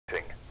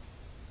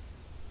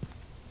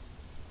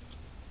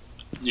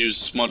use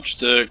smudge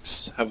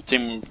sticks, have a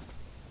team of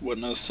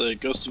witness a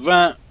ghost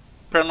event,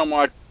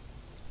 paranormal,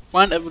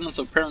 find evidence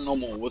of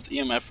paranormal with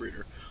EMF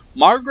reader.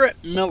 Margaret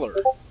Miller.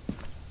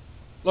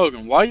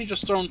 Logan, why are you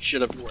just throwing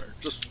shit everywhere?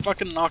 Just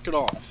fucking knock it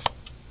off.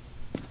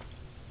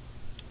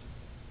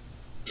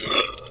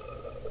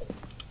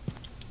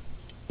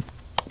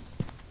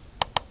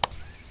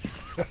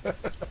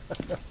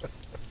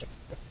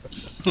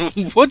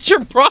 What's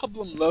your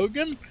problem,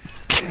 Logan?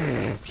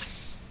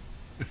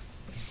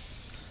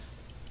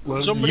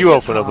 You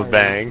open up a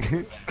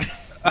bang.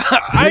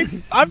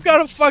 I've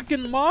got a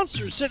fucking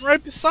monster sitting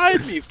right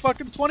beside me,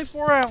 fucking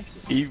 24 ounces.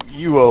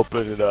 You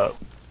open it up.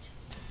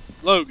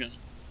 Logan,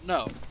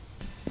 no.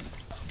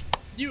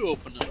 You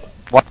open it up.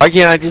 Why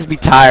can't I just be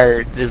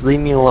tired? Just leave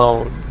me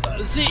alone.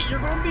 See, you're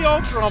gonna be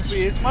all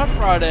grumpy. It's my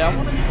Friday. I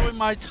want to enjoy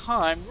my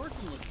time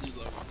working with you,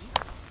 Logan.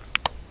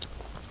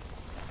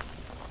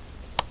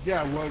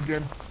 Yeah,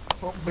 Logan.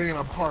 Don't being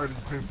a party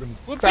pooping.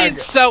 We're being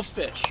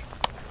selfish.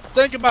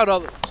 Think about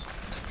others.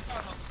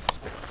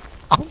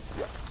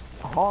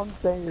 All I'm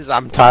saying is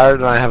I'm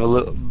tired and I have a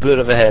little bit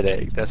of a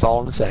headache. That's all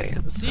I'm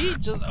saying. See,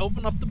 just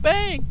open up the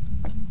bag.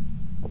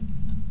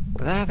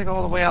 But then I have to go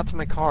all the way out to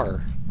my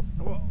car.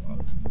 Well,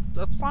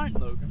 that's fine,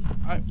 Logan.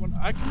 I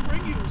can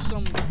bring you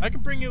some. I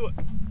can bring you.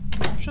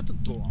 Shut the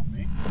door on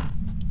me.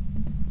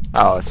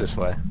 Oh, it's this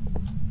way.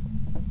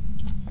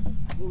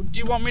 Well, do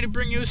you want me to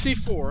bring you a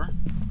C4?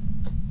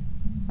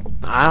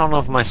 I don't know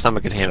if my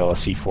stomach can handle a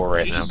C4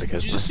 right now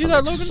because. Did you see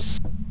that, Logan?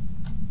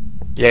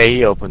 Yeah,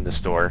 he opened this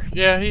door.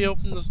 Yeah, he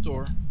opened this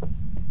door.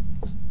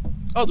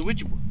 Oh, the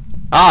Ouija board.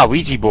 Ah,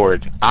 Ouija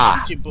board.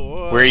 Ah. Ouija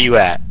board. Where are you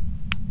at?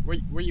 Where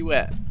you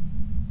at?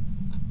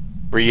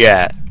 Where you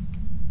at?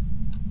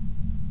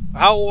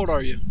 How old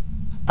are you?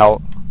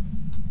 How?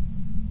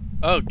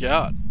 Oh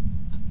God.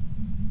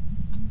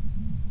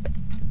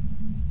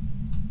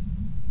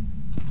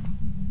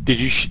 Did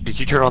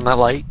you turn on that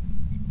light?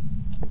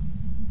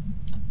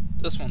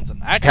 This one's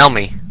an actor. Tell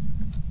me.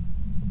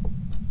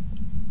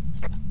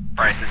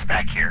 Bryce is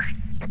back here.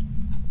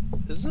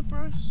 Is it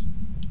Bryce?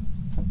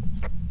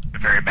 The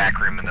very back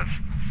room in the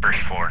first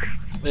floor.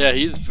 Yeah,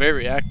 he's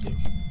very active.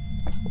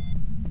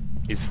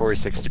 He's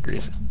 46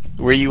 degrees.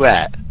 Where you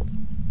at?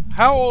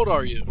 How old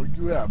are you? Where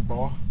you at,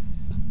 boy?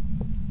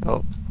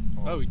 Oh.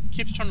 Oh, he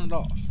keeps turning it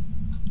off.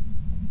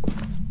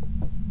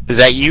 Is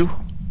that you?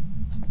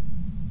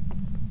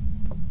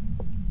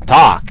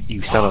 Talk,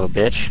 you son of a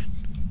bitch.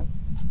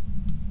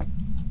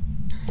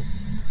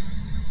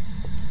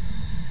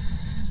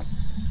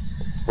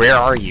 Where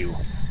are you?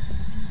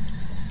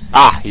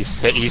 Ah, he's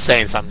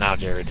saying something now,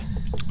 Jared.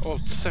 Oh,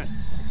 it's the same.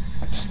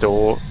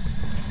 Store.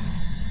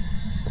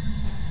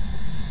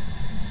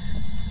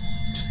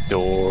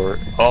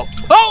 Oh.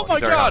 Oh my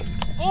God!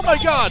 Oh my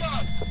God!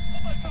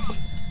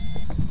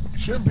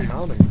 Shouldn't be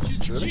hunting. She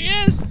Should he?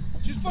 is!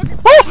 She's fucking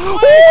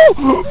Oh!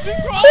 away!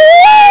 She's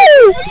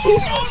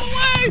going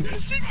away!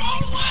 She's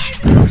going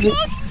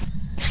away!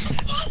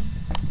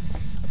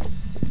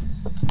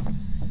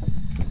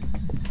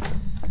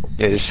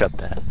 Yeah, just shut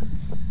that.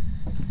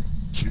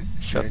 She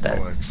Shut ain't that.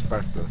 gonna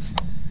expect us.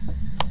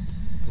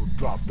 Don't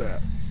drop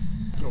that.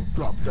 Don't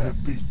drop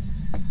that beat.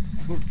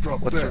 Don't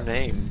drop What's that. her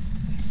name?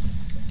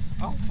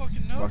 I don't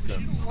fucking know. She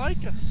don't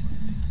like us.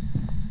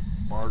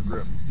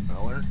 Margaret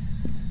Miller.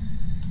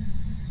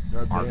 God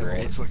damn, Margaret.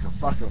 it looks like a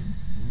fucking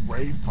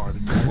rave party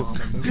going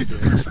on in this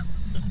bitch.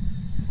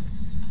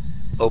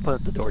 Open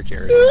up the door,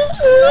 Jared.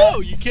 No,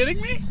 you kidding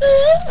me?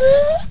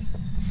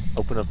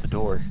 Open up the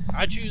door.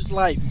 I choose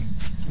life.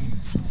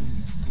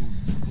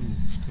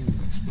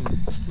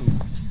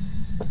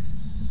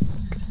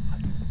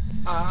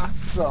 I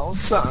saw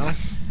sign.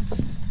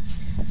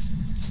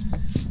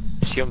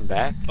 Is she coming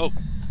back? Oh.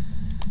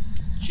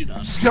 She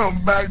done. She's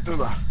coming back to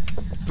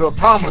the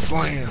promised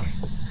land.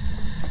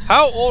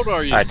 How old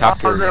are you? Alright, talk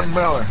to her. Margaret again.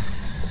 Miller.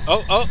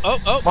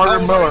 Oh.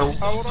 Margaret Miller.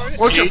 How old are you?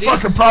 What's your 80?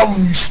 fucking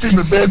problem, you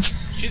stupid bitch?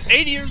 She's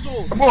 80 years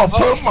old. I'm gonna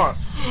put my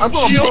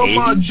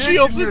dick She in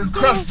opened your the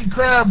door. crusty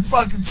crab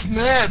fucking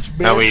snatch,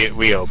 bitch. No,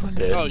 we opened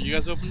it. Oh, you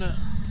guys opened it?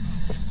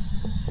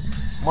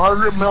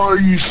 Margaret Miller,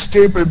 you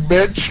stupid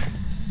bitch.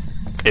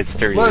 It's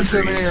 30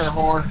 Listen degrees. here,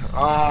 whore.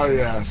 Ah,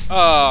 yes.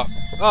 Oh,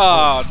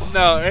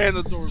 no, and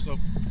the door's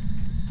open.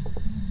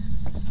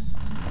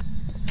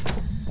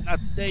 Not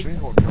today. She ain't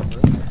gonna come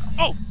in there.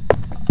 Oh!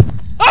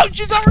 Oh,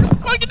 she's already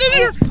fucking in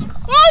here!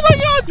 Oh my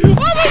God! Oh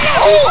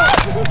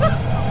my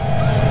God!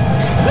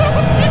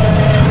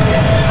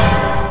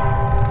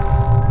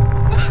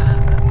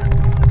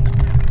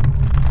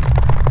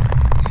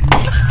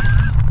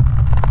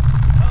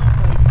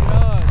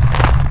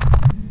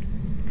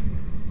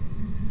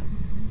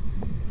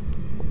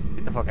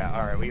 Get the fuck out.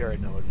 Alright, we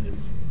already know what it is.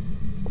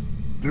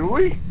 Do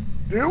we?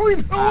 Do we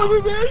know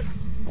what it is?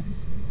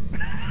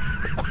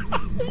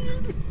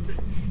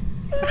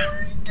 Where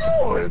are you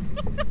going?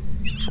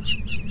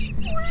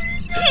 Where are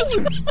you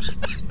going?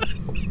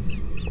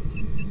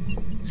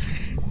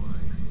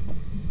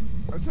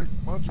 I took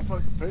a bunch of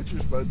fucking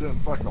pictures, but it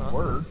didn't fucking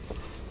work.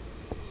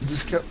 It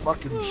just kept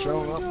fucking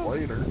showing up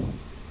later.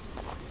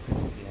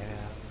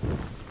 Yeah.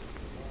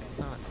 It's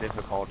not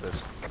difficult,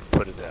 just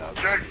put it out.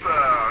 Check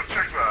the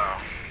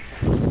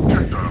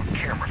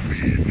camera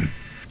feed.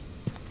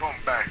 Boom,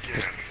 back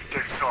in.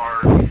 Kicks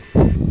hard.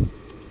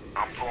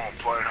 I'm going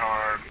play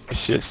hard.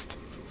 It's just,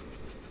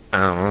 I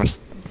don't know,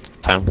 it's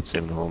time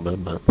consuming a little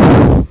bit, but.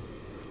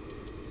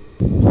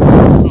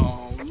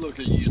 Oh, look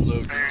at you,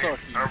 Logan. Hey,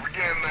 Talking. are we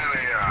getting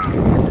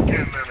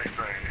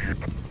anything here?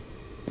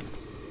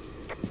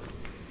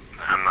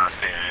 I'm not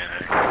seeing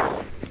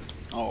anything.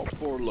 Oh,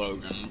 poor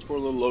Logan. Poor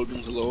little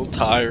Logan's a little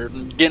tired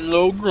and getting a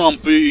little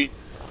grumpy.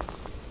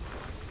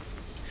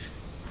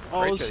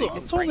 Oh, Rachel,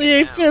 it's only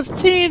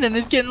 8:15 and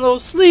he's getting a little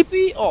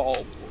sleepy. Oh,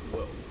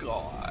 poor little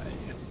guy.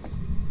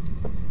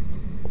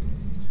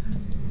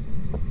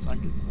 It's like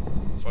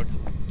it's fucking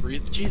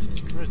breathe. Jesus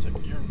Christ, I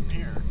can hear him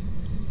here.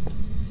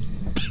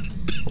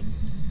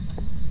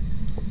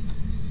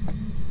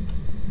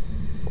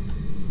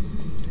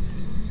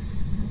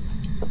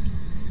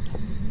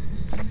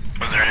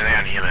 Was there anything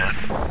on EMF?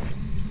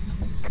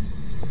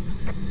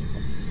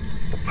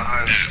 The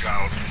highest we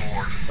got was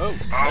 4. Oh,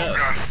 Oh, yeah.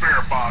 got a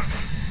spare box.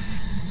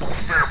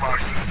 Spare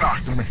box is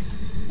stock to me.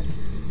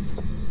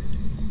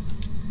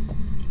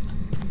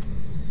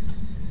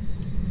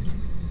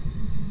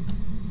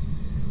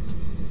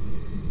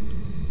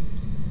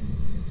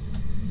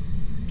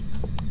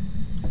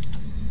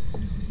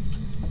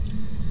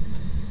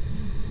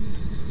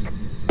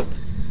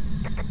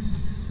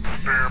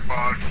 Spare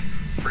box,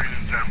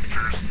 freezing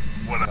temperatures,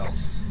 what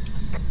else?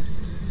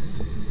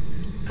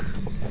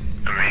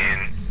 I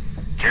mean,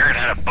 Jared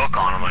had a book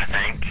on him, I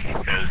think,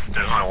 because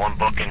there's only one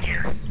book in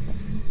here.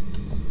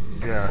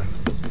 Yeah,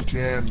 she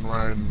hadn't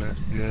writing it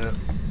yet.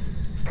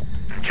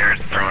 And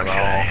Jared's throwing shit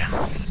at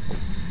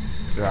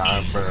you. Yeah,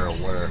 I'm very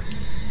aware.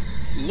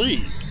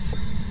 Leave.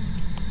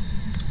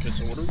 Okay,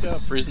 so what do we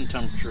got? Freezing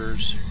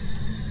temperatures.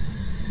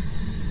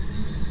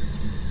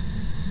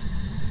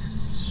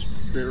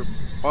 Spare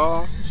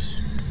box.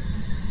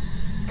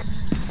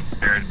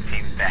 Jared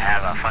seems to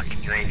have a fucking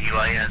UAV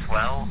light as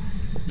well.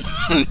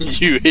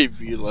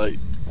 UAV light.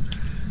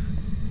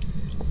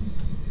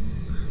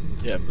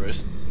 Yeah,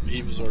 Bryce.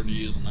 He was already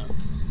using it.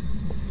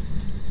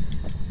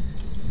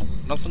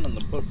 Nothing in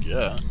the book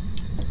yet.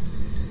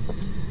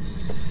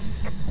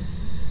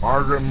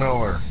 Margaret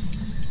Miller.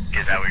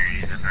 Is that what you're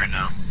using right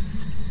now?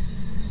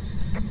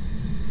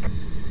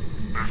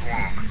 There's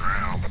one on the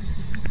ground.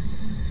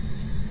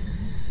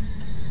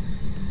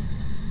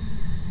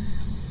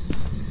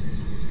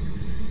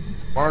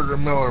 Margaret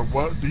Miller,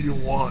 what do you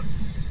want?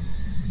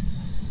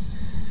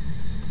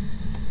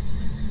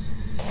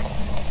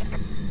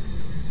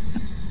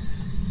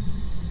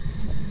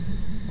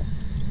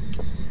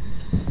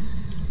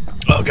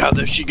 Oh god,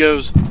 there she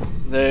goes.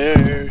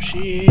 There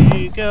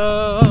she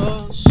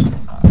goes.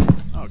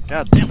 Oh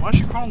god damn, why is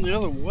she crawling the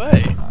other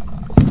way?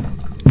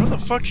 Where the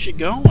fuck's she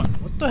going?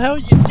 What the hell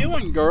you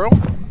doing, girl?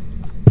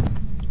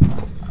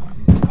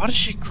 Why does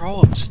she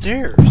crawl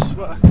upstairs?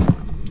 What?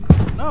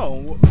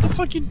 No, what the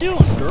fuck you doing,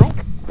 girl?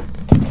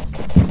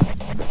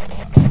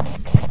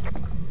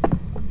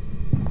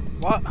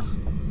 What?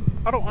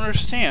 I don't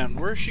understand.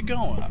 Where is she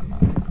going?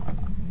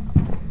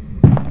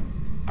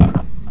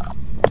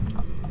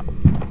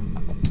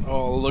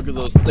 Oh, look at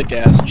those thick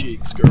ass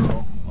cheeks,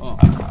 girl. Oh,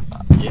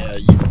 yeah,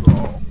 you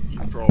crawl. You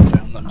crawl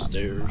down them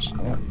stairs.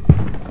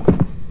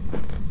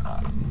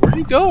 Where are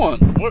you going?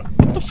 What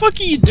the fuck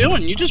are you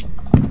doing? You just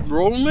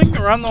roaming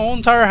around the whole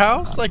entire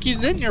house? Like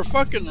he's in your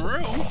fucking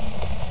room.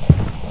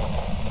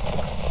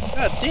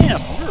 God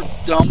damn, you're a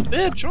dumb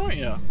bitch, aren't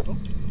you? Oh,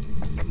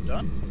 you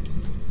done?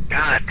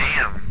 God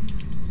damn.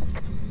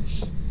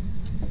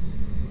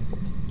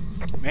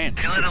 Man,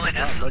 She literally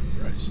just like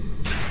Bryce.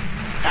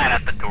 sat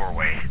at the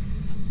doorway.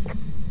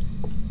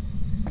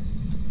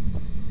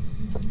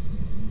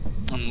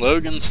 And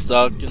Logan's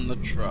stuck in the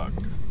truck.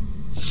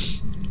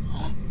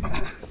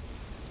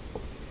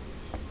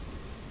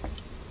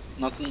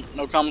 Nothing,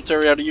 no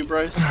commentary out of you,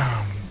 Bryce?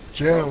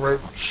 Generate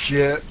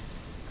shit.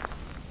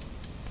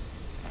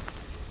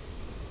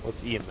 What's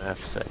EMF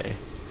say?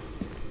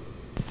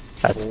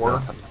 That's 4.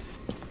 nothing.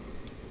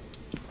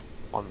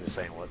 I'm just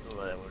saying what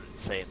would it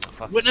say in the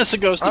fucking... Witness a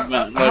ghost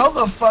event. How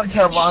the fuck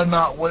have I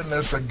not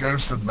witnessed a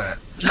ghost event?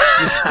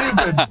 The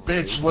stupid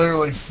bitch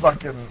literally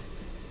fucking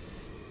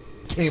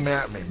came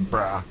at me,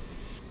 bruh.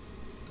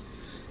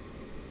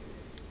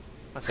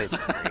 I say it's a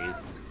wraith.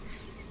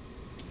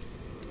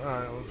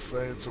 Alright, let's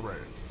say it's a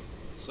wraith.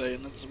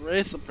 Saying it's a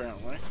wraith,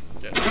 apparently.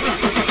 Okay.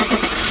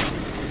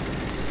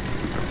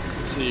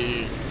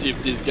 See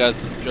if these guys'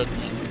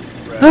 judgment.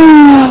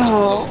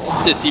 Little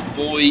sissy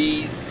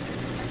boys.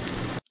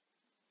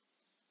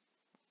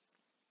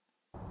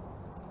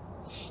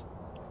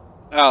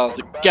 Oh, it's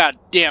a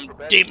goddamn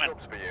demon.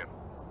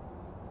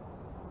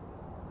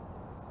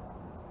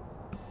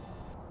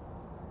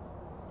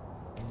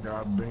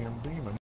 Goddamn demon.